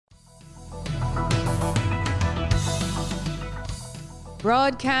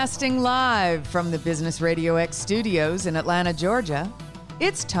Broadcasting live from the Business Radio X studios in Atlanta, Georgia,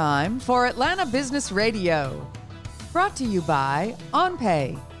 it's time for Atlanta Business Radio. Brought to you by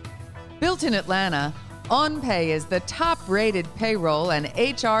OnPay. Built in Atlanta, OnPay is the top-rated payroll and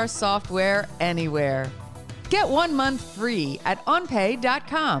HR software anywhere. Get 1 month free at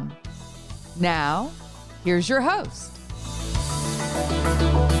onpay.com. Now, here's your host.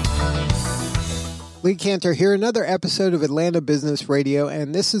 Lee Cantor here, another episode of Atlanta Business Radio,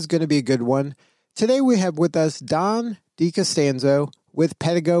 and this is going to be a good one. Today we have with us Don DiCostanzo with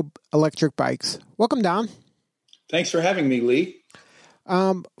Pedego Electric Bikes. Welcome, Don. Thanks for having me, Lee.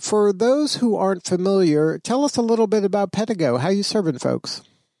 For those who aren't familiar, tell us a little bit about Pedego. How are you serving folks?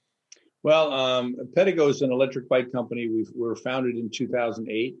 Well, Pedego is an electric bike company. We were founded in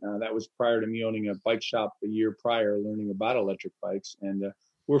 2008. That was prior to me owning a bike shop a year prior, learning about electric bikes. And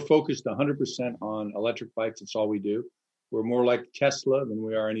we're focused 100% on electric bikes. That's all we do. We're more like Tesla than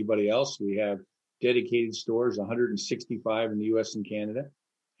we are anybody else. We have dedicated stores, 165 in the U.S. and Canada.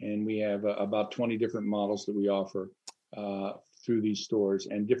 And we have about 20 different models that we offer through these stores,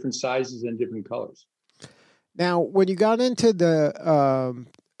 and different sizes and different colors. Now, when you got into the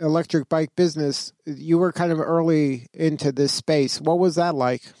electric bike business, you were kind of early into this space. What was that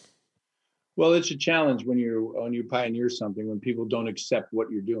like? Well, it's a challenge when you pioneer something, when people don't accept what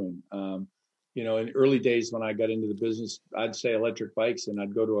you're doing. In early days when I got into the business, I'd say electric bikes, and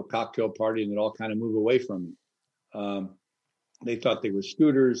I'd go to a cocktail party and they'd all kind of move away from me. They thought they were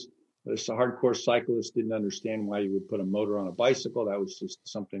scooters. The hardcore cyclists didn't understand why you would put a motor on a bicycle. That was just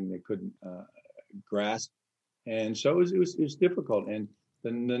something they couldn't grasp. And so it was difficult. And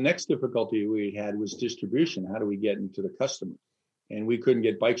then the next difficulty we had was distribution. How do we get into the customer? And we couldn't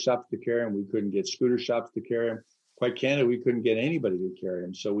get bike shops to carry them. We couldn't get scooter shops to carry them. Quite candidly, we couldn't get anybody to carry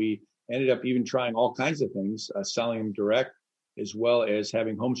them. So we ended up even trying all kinds of things, selling them direct, as well as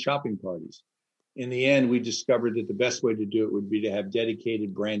having home shopping parties. In the end, we discovered that the best way to do it would be to have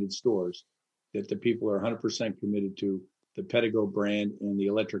dedicated branded stores, that the people are 100% committed to the Pedego brand and the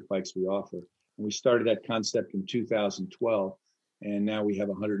electric bikes we offer. And we started that concept in 2012, and now we have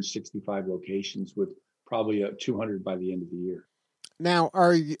 165 locations with probably 200 by the end of the year. Now,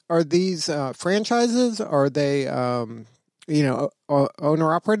 are these franchises? Are they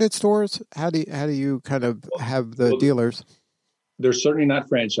owner-operated stores? How do you kind of have the dealers? They're certainly not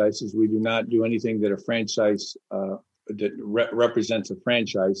franchises. We do not do anything that a franchise that represents a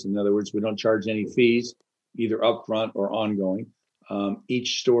franchise. In other words, we don't charge any fees, either upfront or ongoing.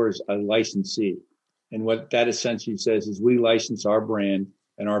 Each store is a licensee. And what that essentially says is we license our brand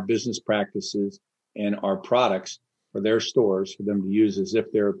and our business practices and our products for their stores for them to use as if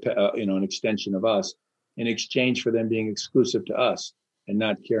they're an extension of us, in exchange for them being exclusive to us and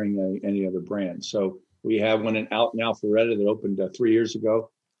not carrying any other brand. So we have one out in Alpharetta that opened 3 years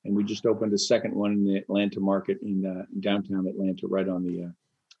ago, and we just opened a second one in the Atlanta market in downtown Atlanta, right on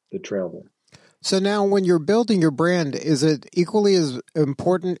the trail there. So now when you're building your brand, is it equally as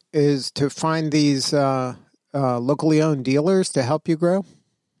important as to find these locally owned dealers to help you grow?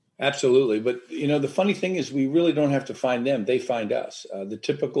 Absolutely. But, the funny thing is we really don't have to find them. They find us. The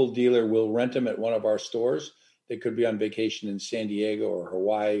typical dealer will rent them at one of our stores. They could be on vacation in San Diego or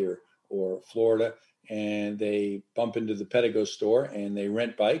Hawaii or Florida, and they bump into the Pedego store and they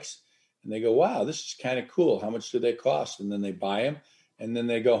rent bikes and they go, wow, this is kind of cool. How much do they cost? And then they buy them, and then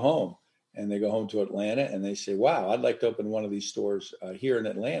they go home to Atlanta and they say, wow, I'd like to open one of these stores here in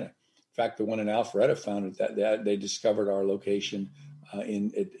Atlanta. In fact, the one in Alpharetta found that they discovered our location at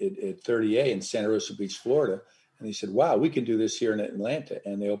 30A in Santa Rosa Beach, Florida. And they said, wow, we can do this here in Atlanta.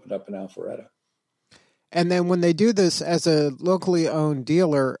 And they opened up in Alpharetta. And then when they do this as a locally owned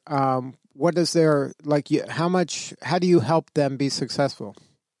dealer, what is their, how do you help them be successful?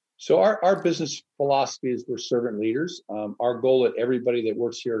 So our business philosophy is we're servant leaders. Our goal at everybody that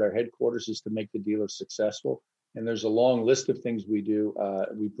works here at our headquarters is to make the dealer successful. And there's a long list of things we do.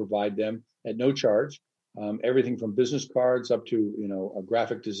 We provide them at no charge. Everything from business cards up to, a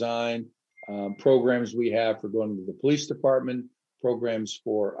graphic design, programs we have for going to the police department, programs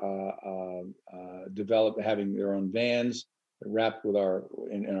for having their own vans wrapped with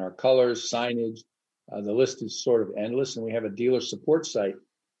in our colors, signage. The list is sort of endless, and we have a dealer support site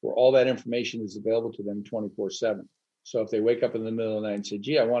where all that information is available to them 24/7. So if they wake up in the middle of the night and say,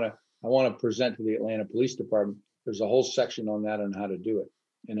 gee, I want to present to the Atlanta Police Department, there's a whole section on that on how to do it.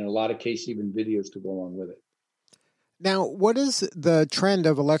 And in a lot of cases, even videos to go along with it. Now, what is the trend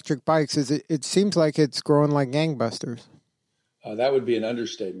of electric bikes? It seems like it's growing like gangbusters. That would be an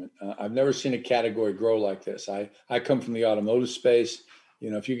understatement. I've never seen a category grow like this. I come from the automotive space.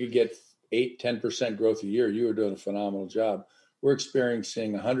 If you could get 8-10% growth a year, you were doing a phenomenal job. we're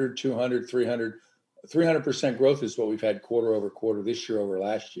experiencing 100, 200, 300% growth is what we've had quarter over quarter this year over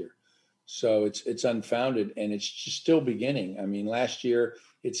last year. So it's unfounded, and it's just still beginning. I mean, last year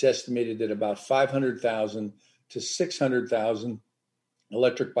it's estimated that about 500,000 to 600,000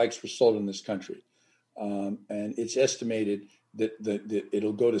 electric bikes were sold in this country. And it's estimated that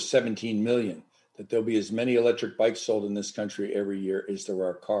it'll go to 17 million, that there'll be as many electric bikes sold in this country every year as there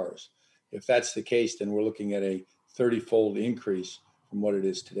are cars. If that's the case, then we're looking at a 30-fold increase from what it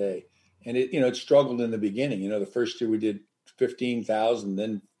is today. And it struggled in the beginning. The first year we did 15,000,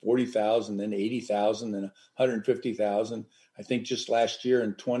 then 40,000, then 80,000, then 150,000. I think just last year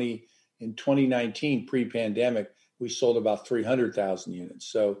in 2019, pre-pandemic, we sold about 300,000 units.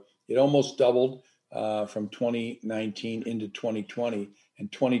 So it almost doubled from 2019 into 2020,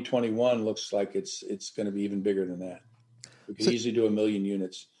 and 2021 looks like it's going to be even bigger than that. We could easily do 1 million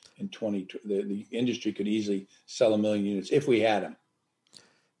units in 2020. The industry could easily sell 1 million units if we had them.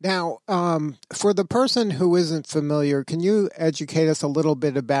 Now, for the person who isn't familiar, can you educate us a little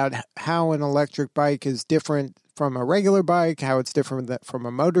bit about how an electric bike is different from a regular bike, how it's different from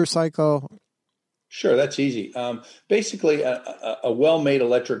a motorcycle? Sure, that's easy. Basically, a well-made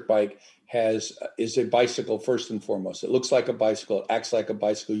electric bike is a bicycle first and foremost. It looks like a bicycle, it acts like a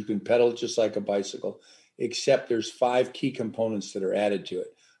bicycle. You can pedal it just like a bicycle, except there's 5 key components that are added to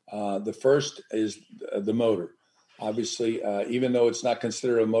it. The first is the motor. Obviously, even though it's not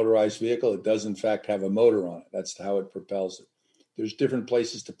considered a motorized vehicle, it does in fact have a motor on it. That's how it propels it. There's different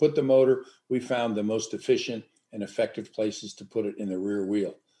places to put the motor. We found the most efficient and effective places to put it in the rear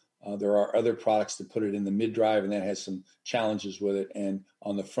wheel. There are other products that put it in the mid-drive, and that has some challenges with it, and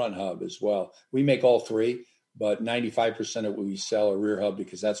on the front hub as well. We make all 3, but 95% of what we sell are rear hub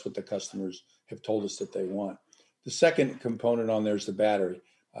because that's what the customers have told us that they want. The second component on there is the battery.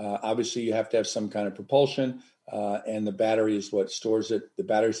 Obviously, you have to have some kind of propulsion, and the battery is what stores it. The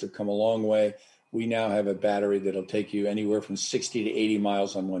batteries have come a long way. We now have a battery that'll take you anywhere from 60 to 80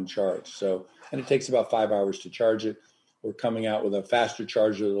 miles on one charge. And it takes about 5 hours to charge it. We're coming out with a faster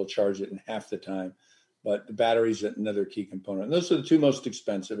charger that'll charge it in half the time. But the battery is another key component. And those are the 2 most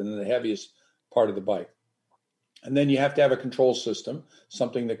expensive and the heaviest part of the bike. And then you have to have a control system,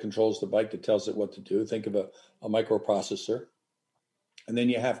 something that controls the bike, that tells it what to do. Think of a microprocessor. And then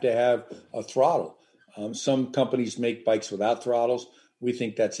you have to have a throttle. Some companies make bikes without throttles. We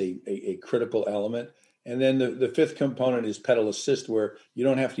think that's a critical element. And then the 5th component is pedal assist, where you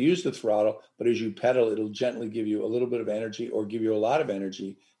don't have to use the throttle, but as you pedal, it'll gently give you a little bit of energy or give you a lot of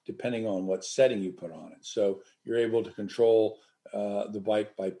energy, depending on what setting you put on it. So you're able to control the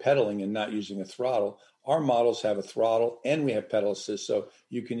bike by pedaling and not using a throttle. Our models have a throttle and we have pedal assist, so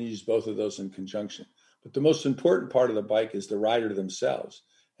you can use both of those in conjunction. But the most important part of the bike is the rider themselves.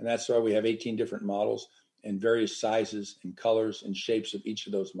 And that's why we have 18 different models and various sizes and colors and shapes of each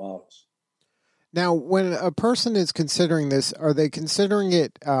of those models. Now, when a person is considering this, are they considering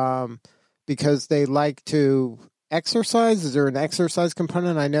it because they like to exercise? Is there an exercise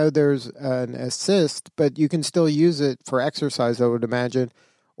component? I know there's an assist, but you can still use it for exercise, I would imagine.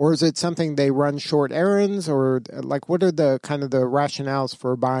 Or is it something they run short errands, or like what are the kind of the rationales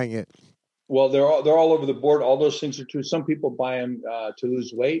for buying it? Well, they're all over the board. All those things are true. Some people buy them to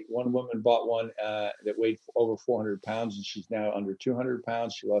lose weight. One woman bought one that weighed over 400 pounds, and she's now under 200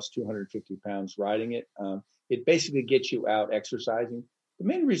 pounds. She lost 250 pounds riding it. It basically gets you out exercising. The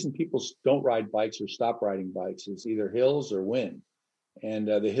main reason people don't ride bikes or stop riding bikes is either hills or wind. And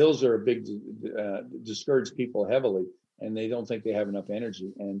the hills are a big discourage people heavily, and they don't think they have enough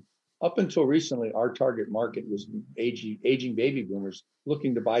energy. And up until recently, our target market was aging baby boomers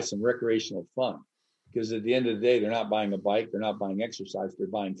looking to buy some recreational fun, because at the end of the day, they're not buying a bike, they're not buying exercise, they're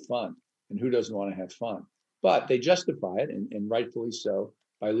buying fun. And who doesn't want to have fun? But they justify it, and rightfully so,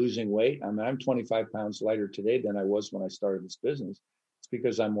 by losing weight. I mean, I'm 25 pounds lighter today than I was when I started this business. It's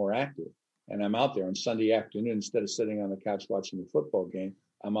because I'm more active, and I'm out there on Sunday afternoon. Instead of sitting on the couch watching the football game,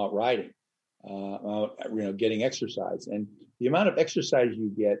 I'm out riding, getting exercise. And the amount of exercise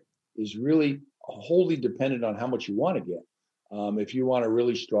you get is really wholly dependent on how much you want to get. If you want to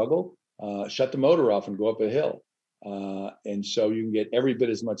really struggle, shut the motor off and go up a hill. And so you can get every bit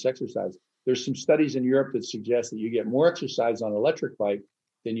as much exercise. There's some studies in Europe that suggest that you get more exercise on an electric bike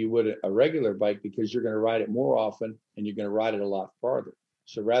than you would a regular bike, because you're going to ride it more often and you're going to ride it a lot farther.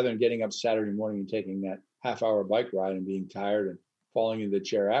 So rather than getting up Saturday morning and taking that half-hour bike ride and being tired and falling into the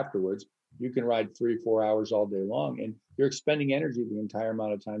chair afterwards, you can ride 3-4 hours all day long, and you're expending energy the entire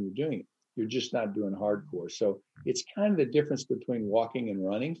amount of time you're doing it. You're just not doing hardcore. So it's kind of the difference between walking and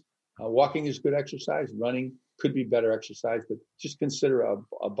running. Walking is good exercise. Running could be better exercise, but just consider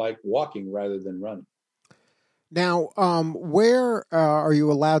a bike walking rather than running. Now, where are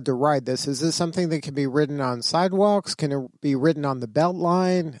you allowed to ride this? Is this something that can be ridden on sidewalks? Can it be ridden on the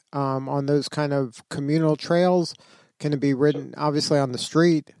Beltline, on those kind of communal trails? Can it be ridden, obviously, on the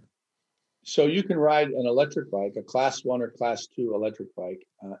street? So you can ride an electric bike, a class 1 or class 2 electric bike,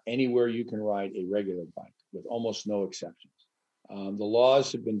 anywhere you can ride a regular bike with almost no exceptions. The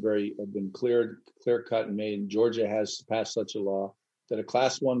laws have been clear cut and made, and Georgia has passed such a law that a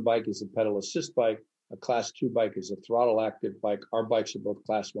class 1 bike is a pedal assist bike, a class 2 bike is a throttle active bike. Our bikes are both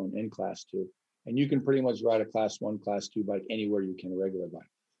class 1 and class 2, and you can pretty much ride a class 1, class 2 bike anywhere you can a regular bike.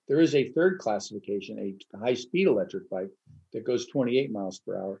 There is a third classification, a high speed electric bike that goes 28 miles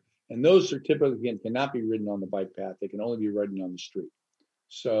per hour. And those are typically cannot be ridden on the bike path. They can only be ridden on the street.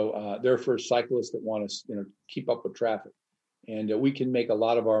 So they're for cyclists that want to, keep up with traffic. And we can make a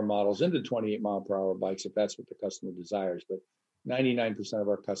lot of our models into 28 mile per hour bikes if that's what the customer desires. But 99% of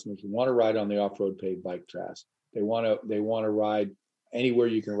our customers want to ride on the off-road paved bike tracks. They want to ride anywhere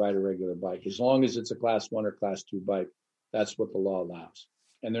you can ride a regular bike, as long as it's a class 1 or class 2 bike. That's what the law allows.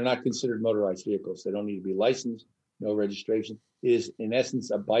 And they're not considered motorized vehicles. They don't need to be licensed, no registration. It is, in essence,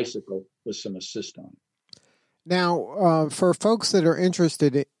 a bicycle with some assist on it. Now, for folks that are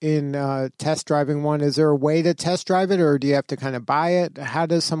interested in test driving one, is there a way to test drive it, or do you have to kind of buy it? How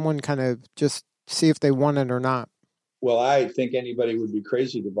does someone kind of just see if they want it or not? Well, I think anybody would be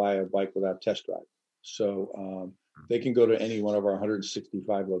crazy to buy a bike without test drive. So they can go to any one of our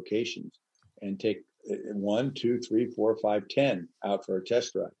 165 locations and take 1, 2, 3, 4, 5, 10 out for a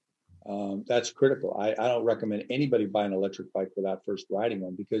test drive. That's critical. I don't recommend anybody buy an electric bike without first riding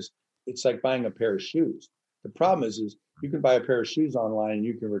one, because it's like buying a pair of shoes. The problem is you can buy a pair of shoes online and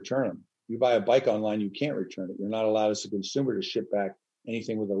you can return them. You buy a bike online, you can't return it. You're not allowed as a consumer to ship back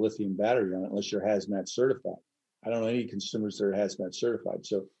anything with a lithium battery on it unless you're hazmat certified. I don't know any consumers that are hazmat certified.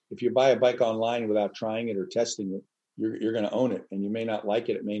 So if you buy a bike online without trying it or testing it, you're going to own it, and you may not like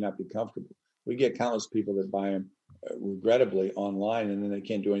it. It may not be comfortable. We get countless people that buy them regrettably online, and then they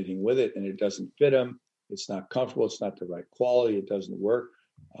can't do anything with it, and it doesn't fit them. It's not comfortable. It's not the right quality. It doesn't work.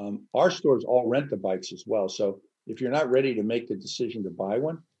 Our stores all rent the bikes as well. So if you're not ready to make the decision to buy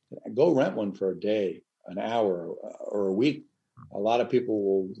one, go rent one for a day, an hour, or a week. A lot of people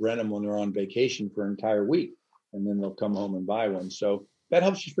will rent them when they're on vacation for an entire week, and then they'll come home and buy one. So that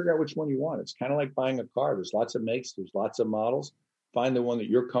helps you figure out which one you want. It's kind of like buying a car. There's lots of makes, there's lots of models. Find the one that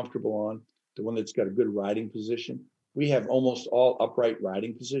you're comfortable on, the one that's got a good riding position. We have almost all upright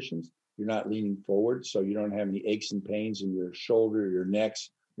riding positions. You're not leaning forward, so you don't have any aches and pains in your shoulder, your necks,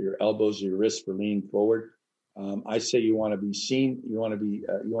 or your elbows, or your wrists for leaning forward. I say you want to be seen. You want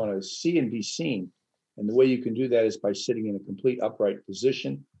to see and be seen. And the way you can do that is by sitting in a complete upright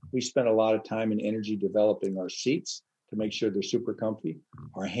position. We spend a lot of time and energy developing our seats to make sure they're super comfy.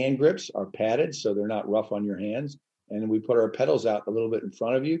 Our hand grips are padded so they're not rough on your hands. And we put our pedals out a little bit in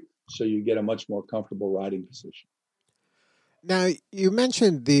front of you so you get a much more comfortable riding position. Now, you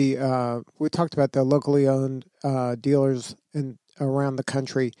mentioned we talked about the locally owned dealers around the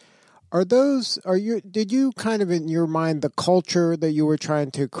country. Did you kind of, in your mind, the culture that you were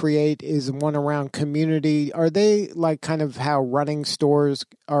trying to create is one around community? Are they like kind of how running stores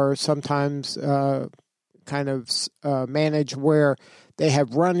are sometimes managed, where they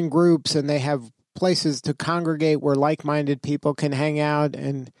have running groups and they have places to congregate where like-minded people can hang out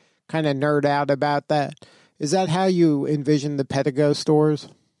and kind of nerd out about that? Is that how you envision the Pedego stores?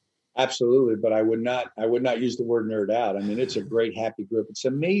 Absolutely, but I would not use the word nerd out. I mean, it's a great, happy group. It's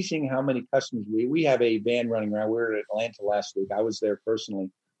amazing how many customers we have a van running around. We were at Atlanta last week. I was there personally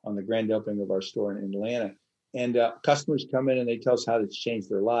on the grand opening of our store in Atlanta. And customers come in and they tell us how it's changed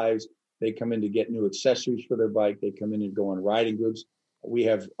their lives. They come in to get new accessories for their bike. They come in and go on riding groups. We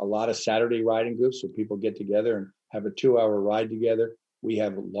have a lot of Saturday riding groups where people get together and have a 2-hour ride together. We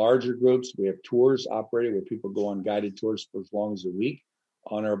have larger groups. We have tours operated where people go on guided tours for as long as a week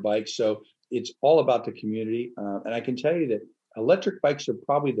on our bikes. So it's all about the community. And I can tell you that electric bikes are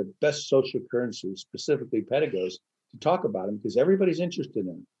probably the best social currency, specifically Pedegos, to talk about them because everybody's interested in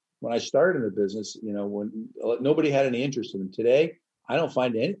them. When I started in the business, when nobody had any interest in them. Today, I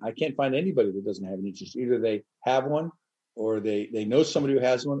can't find anybody that doesn't have an interest. Either they have one, or they know somebody who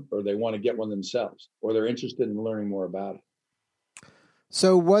has one, or they want to get one themselves, or they're interested in learning more about it.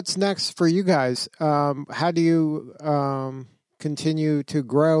 So what's next for you guys? How do you continue to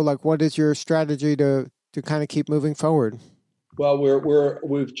grow? Like, what is your strategy to kind of keep moving forward? Well,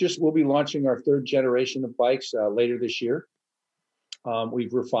 we'll be launching our 3rd generation of bikes later this year.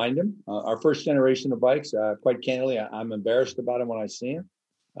 We've refined them. Our 1st generation of bikes, quite candidly, I'm embarrassed about them when I see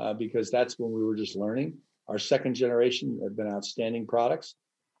them because that's when we were just learning. Our 2nd generation have been outstanding products.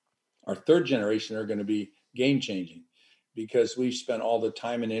 Our 3rd generation are going to be game-changing, because we've spent all the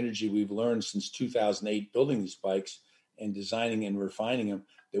time and energy we've learned since 2008 building these bikes and designing and refining them,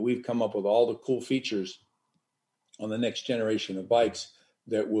 that we've come up with all the cool features on the next generation of bikes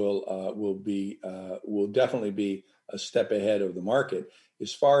that will definitely be a step ahead of the market.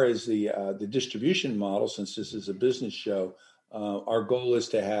 As far as the distribution model, since this is a business show, our goal is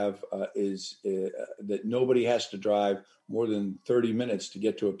to have that nobody has to drive more than 30 minutes to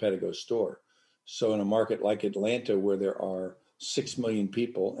get to a Pedego store. So in a market like Atlanta, where there are 6 million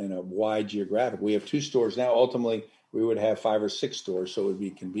people in a wide geographic, we have 2 stores now. Ultimately, we would have 5 or 6 stores, so it would be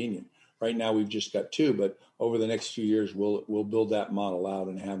convenient. Right now, we've just got 2, but over the next few years, we'll build that model out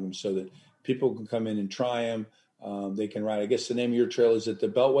and have them so that people can come in and try them. They can ride. I guess the name of your trail, is it the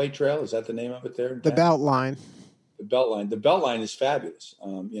Beltway Trail? Is that the name of it there? The Beltline. The Beltline. The Beltline is fabulous.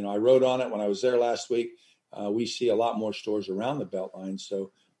 I rode on it when I was there last week. We see a lot more stores around the Beltline.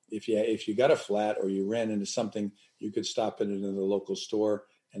 So if you got a flat or you ran into something, you could stop it into the local store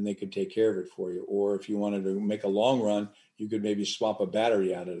and they could take care of it for you. Or if you wanted to make a long run, you could maybe swap a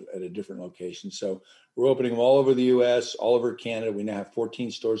battery out at a different location. So we're opening them all over the U.S., all over Canada. We now have 14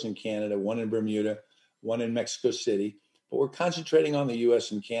 stores in Canada, 1 in Bermuda, 1 in Mexico City. But we're concentrating on the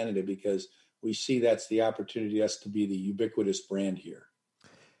U.S. and Canada because we see that's the opportunity us to be the ubiquitous brand here.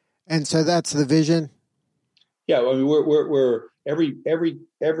 And so that's the vision? Yeah, I mean, we're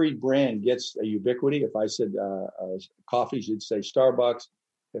every brand gets a ubiquity. If I said coffees, you'd say Starbucks.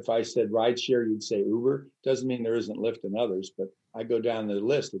 If I said rideshare, you'd say Uber. Doesn't mean there isn't Lyft and others, but I go down the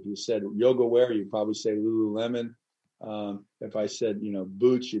list. If you said yoga wear, you'd probably say Lululemon. If I said,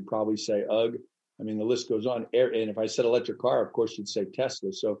 boots, you'd probably say UGG. I mean, the list goes on. And if I said electric car, of course, you'd say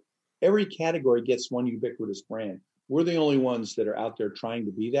Tesla. So every category gets one ubiquitous brand. We're the only ones that are out there trying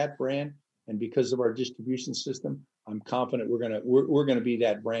to be that brand. And because of our distribution system, I'm confident we're gonna be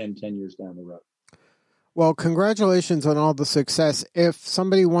that brand 10 years down the road. Well, congratulations on all the success. If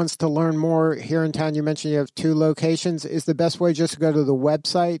somebody wants to learn more here in town, you mentioned you have 2 locations. Is the best way just to go to the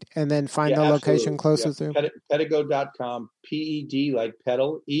website and then find the location closest to? Pedego.com, PED like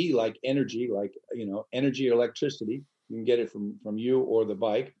pedal, E like energy, like, energy or electricity. You can get it from you or the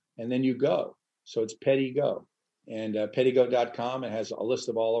bike, and then you go. So it's Pedego. And Pedego.com, it has a list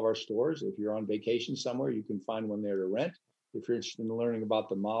of all of our stores. If you're on vacation somewhere, you can find one there to rent. If you're interested in learning about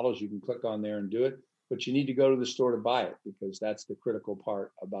the models, you can click on there and do it. But you need to go to the store to buy it, because that's the critical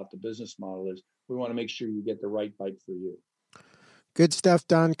part about the business model is we want to make sure you get the right bike for you. Good stuff,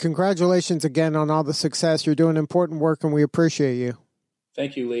 Don. Congratulations again on all the success. You're doing important work, and we appreciate you.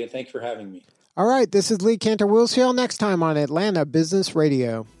 Thank you, Lee, and thanks for having me. All right, this is Lee Cantor. We'll see you next time on Atlanta Business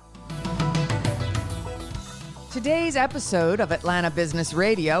Radio. Today's episode of Atlanta Business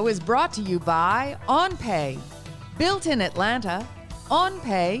Radio is brought to you by OnPay. Built in Atlanta,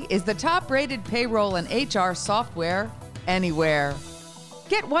 OnPay is the top-rated payroll and HR software anywhere.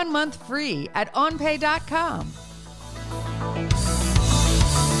 Get 1 month free at onpay.com.